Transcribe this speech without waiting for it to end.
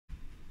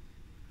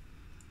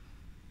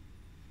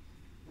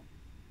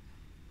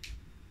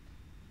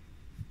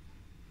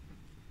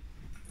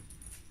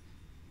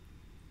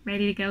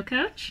Ready to go,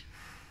 coach?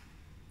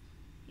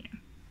 Yeah.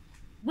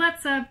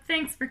 What's up?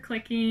 Thanks for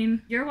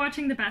clicking. You're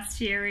watching The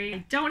Bestiary.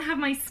 I don't have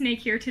my snake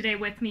here today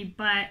with me,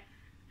 but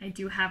I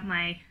do have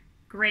my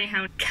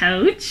greyhound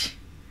coach.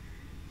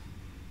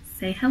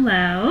 Say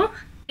hello.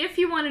 If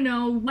you want to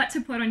know what to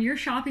put on your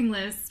shopping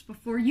list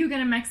before you get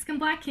a Mexican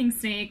Black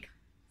Kingsnake,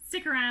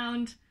 stick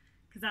around,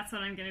 because that's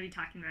what I'm going to be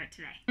talking about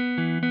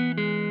today.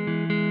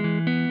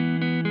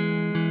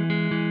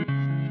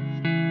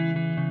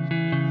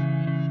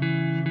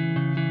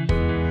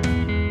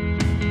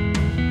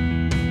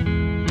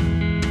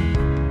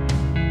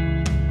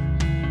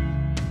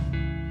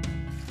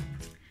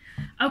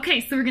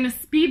 Okay, so we're gonna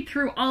speed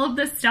through all of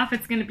this stuff.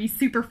 It's gonna be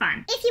super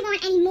fun. If you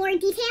want any more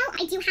detail,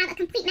 I do have a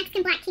complete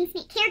Mexican Black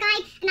Kingsnake care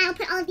guide, and I'll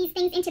put all of these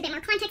things into a bit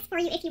more context for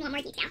you if you want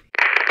more detail.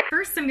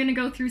 First, I'm gonna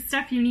go through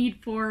stuff you need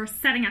for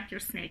setting up your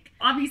snake.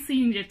 Obviously,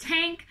 you need a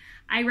tank.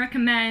 I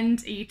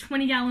recommend a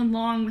 20-gallon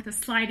long with a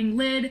sliding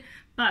lid,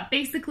 but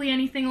basically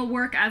anything will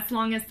work as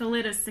long as the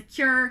lid is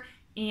secure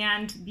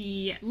and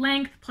the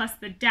length plus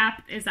the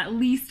depth is at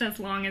least as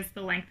long as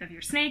the length of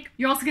your snake.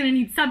 You're also gonna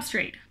need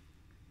substrate.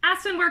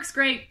 Aspen works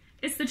great.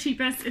 It's the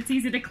cheapest, it's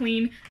easy to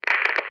clean.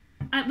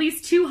 At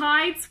least 2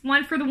 hides,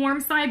 one for the warm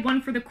side, one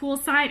for the cool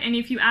side, and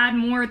if you add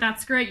more,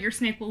 that's great. Your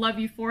snake will love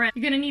you for it.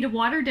 You're gonna need a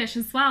water dish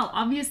as well,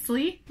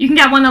 obviously. You can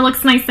get one that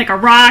looks nice like a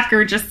rock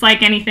or just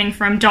like anything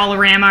from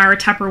Dollarama or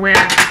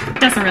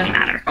Tupperware. Doesn't really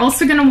matter.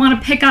 Also gonna wanna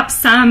pick up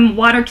some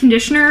water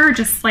conditioner,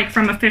 just like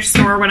from a fish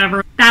store or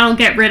whatever. That'll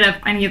get rid of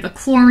any of the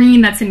chlorine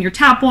that's in your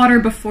tap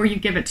water before you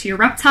give it to your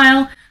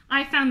reptile.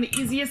 I found the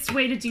easiest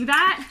way to do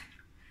that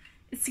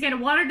is to get a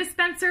water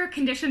dispenser,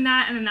 condition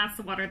that, and then that's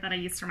the water that I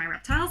use for my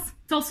reptiles.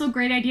 It's also a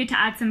great idea to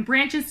add some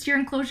branches to your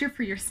enclosure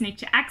for your snake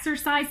to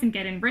exercise and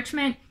get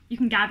enrichment. You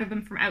can gather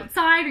them from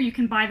outside or you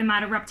can buy them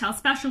at a reptile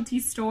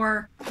specialty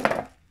store.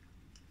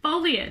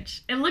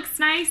 Foliage. It looks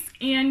nice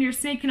and your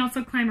snake can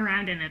also climb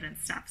around in it and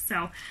stuff.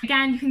 So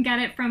again, you can get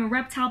it from a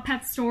reptile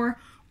pet store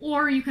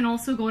or you can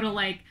also go to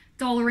like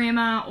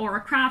Dollarama or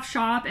a craft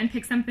shop and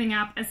pick something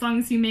up as long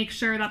as you make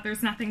sure that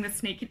there's nothing the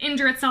snake can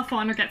injure itself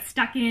on or get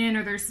stuck in,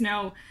 or there's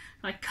no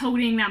like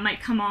coating that might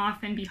come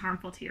off and be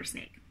harmful to your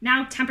snake.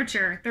 Now,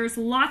 temperature. There's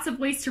lots of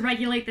ways to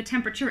regulate the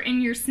temperature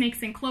in your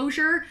snake's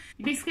enclosure.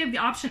 You basically have the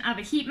option of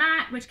a heat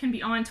mat, which can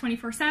be on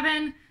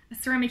 24/7, a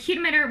ceramic heat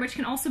emitter, which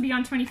can also be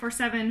on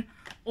 24/7,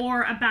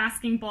 or a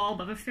basking bulb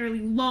of a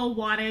fairly low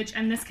wattage,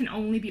 and this can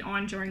only be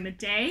on during the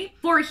day.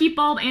 For a heat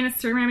bulb and a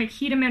ceramic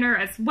heat emitter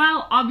as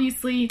well,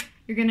 obviously,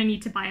 you're gonna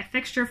need to buy a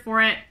fixture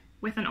for it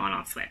with an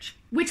on-off switch.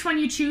 Which one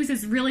you choose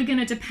is really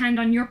gonna depend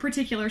on your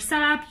particular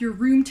setup, your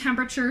room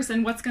temperatures,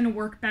 and what's gonna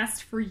work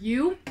best for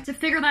you. To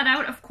figure that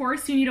out, of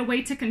course, you need a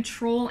way to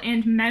control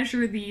and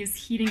measure these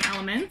heating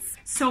elements.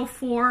 So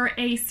for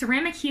a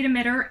ceramic heat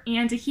emitter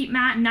and a heat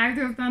mat,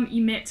 neither of them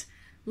emit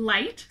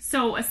light.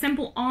 So a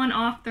simple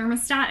on-off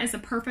thermostat is a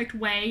perfect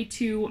way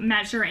to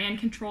measure and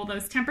control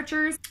those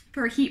temperatures.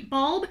 For a heat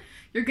bulb,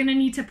 you're gonna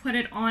need to put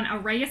it on a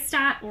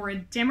rheostat or a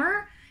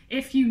dimmer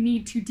if you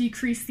need to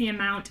decrease the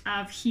amount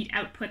of heat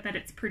output that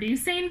it's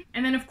producing.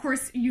 And then of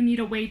course you need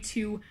a way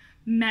to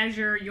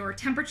measure your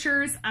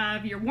temperatures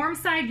of your warm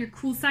side, your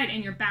cool side,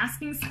 and your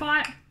basking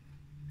spot.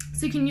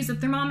 So you can use a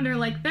thermometer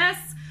like this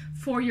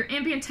for your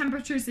ambient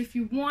temperatures if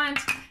you want,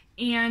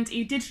 and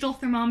a digital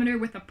thermometer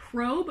with a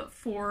probe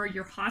for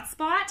your hot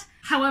spot.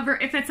 However,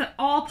 if it's at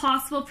all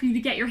possible for you to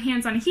get your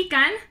hands on a heat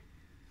gun,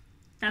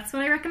 that's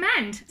what I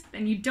recommend.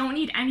 Then you don't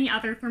need any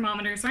other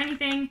thermometers or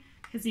anything,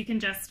 because you can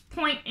just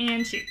point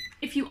and shoot.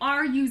 If you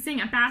are using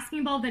a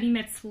basking bulb that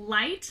emits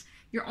light,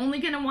 you're only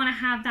gonna wanna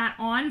have that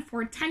on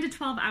for 10 to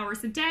 12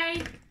 hours a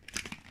day.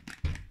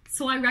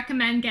 So I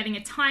recommend getting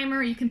a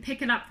timer. You can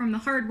pick it up from the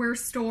hardware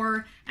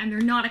store and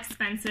they're not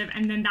expensive,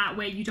 and then that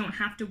way you don't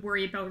have to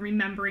worry about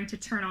remembering to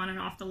turn on and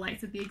off the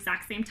lights at the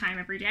exact same time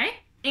every day.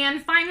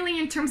 And finally,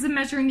 in terms of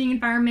measuring the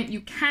environment,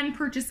 you can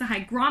purchase a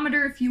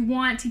hygrometer if you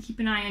want to keep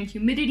an eye on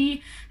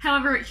humidity.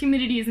 However,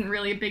 humidity isn't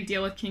really a big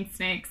deal with king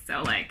snakes,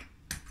 so like,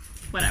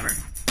 whatever.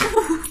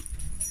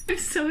 I'm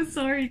so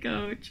sorry,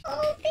 Coach.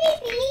 Oh,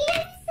 baby,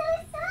 I'm so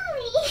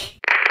sorry.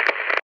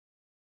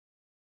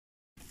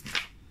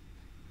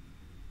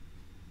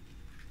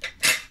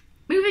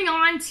 Moving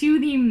on to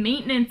the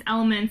maintenance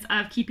elements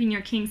of keeping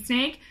your king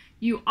snake,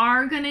 you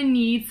are gonna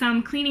need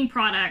some cleaning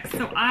products.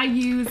 So I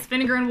use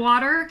vinegar and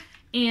water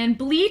and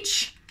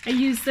bleach. I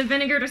use the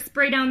vinegar to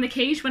spray down the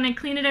cage when I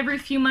clean it every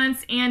few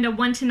months, and a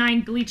 1 to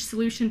 9 bleach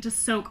solution to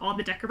soak all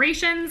the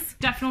decorations.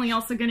 Definitely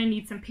also gonna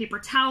need some paper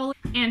towel.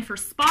 And for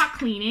spot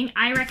cleaning,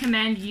 I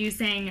recommend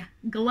using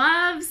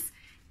gloves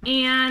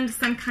and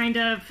some kind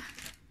of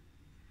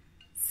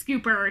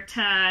scooper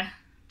to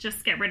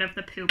just get rid of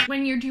the poop.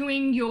 When you're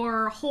doing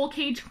your whole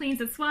cage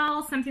cleans as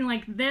well, something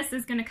like this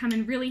is gonna come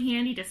in really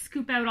handy to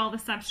scoop out all the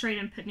substrate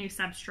and put new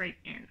substrate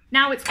in.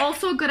 Now, it's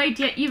also a good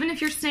idea, even if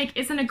your snake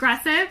isn't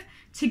aggressive,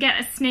 to get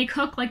a snake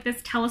hook like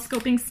this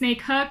telescoping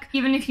snake hook.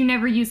 Even if you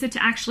never use it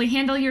to actually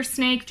handle your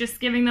snake, just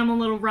giving them a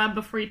little rub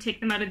before you take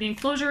them out of the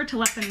enclosure to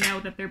let them know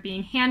that they're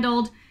being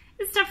handled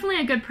is definitely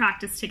a good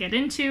practice to get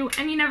into,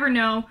 and you never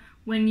know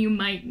when you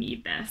might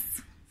need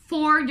this.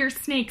 For your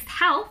snake's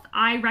health,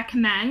 I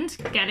recommend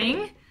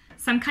getting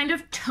some kind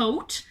of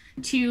tote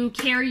to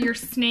carry your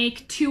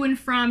snake to and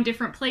from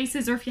different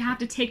places, or if you have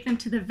to take them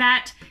to the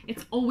vet,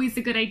 it's always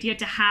a good idea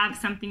to have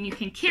something you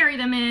can carry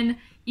them in.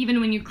 Even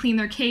when you clean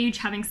their cage,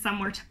 having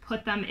somewhere to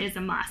put them is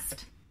a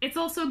must. It's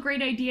also a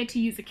great idea to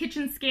use a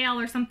kitchen scale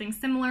or something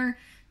similar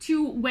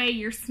to weigh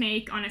your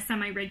snake on a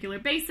semi-regular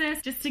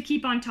basis, just to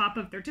keep on top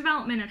of their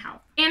development and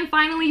health. And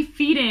finally,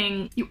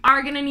 feeding. You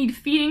are gonna need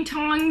feeding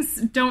tongs.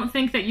 Don't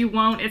think that you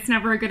won't. It's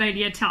never a good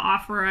idea to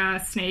offer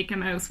a snake a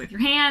mouse with your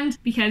hand,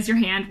 because your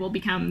hand will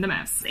become the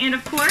mouse. And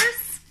of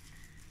course,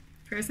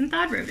 frozen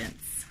thawed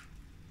rodents.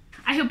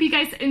 I hope you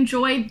guys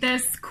enjoyed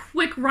this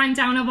quick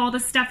rundown of all the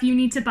stuff you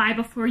need to buy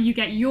before you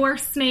get your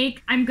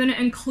snake. I'm gonna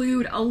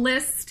include a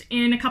list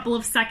in a couple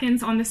of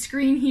seconds on the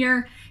screen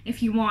here.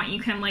 If you want,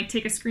 you can like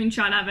take a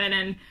screenshot of it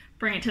and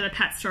bring it to the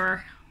pet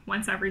store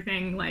once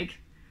everything like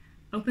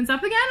opens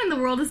up again and the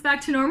world is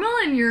back to normal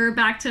and you're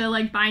back to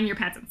like buying your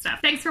pets and stuff.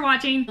 Thanks for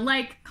watching.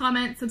 Like,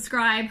 comment,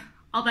 subscribe,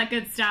 all that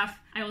good stuff.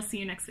 I will see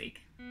you next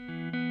week.